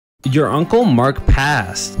Your Uncle Mark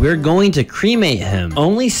passed. We're going to cremate him.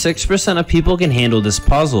 Only 6% of people can handle this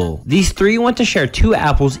puzzle. These three want to share 2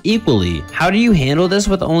 apples equally. How do you handle this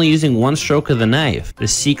with only using 1 stroke of the knife? The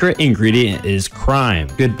secret ingredient is crime.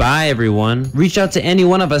 Goodbye, everyone. Reach out to any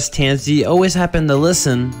one of us, Tansy. Always happen to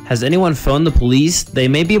listen. Has anyone phoned the police? They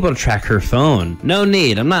may be able to track her phone. No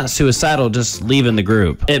need. I'm not suicidal, just leaving the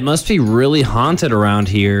group. It must be really haunted around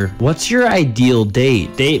here. What's your ideal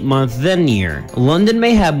date? Date, month, then year. London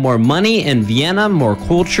may have more money, and Vienna more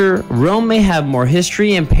culture. Rome may have more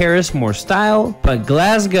history, and Paris more style, but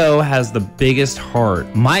Glasgow has the biggest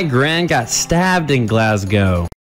heart. My gran got stabbed in Glasgow.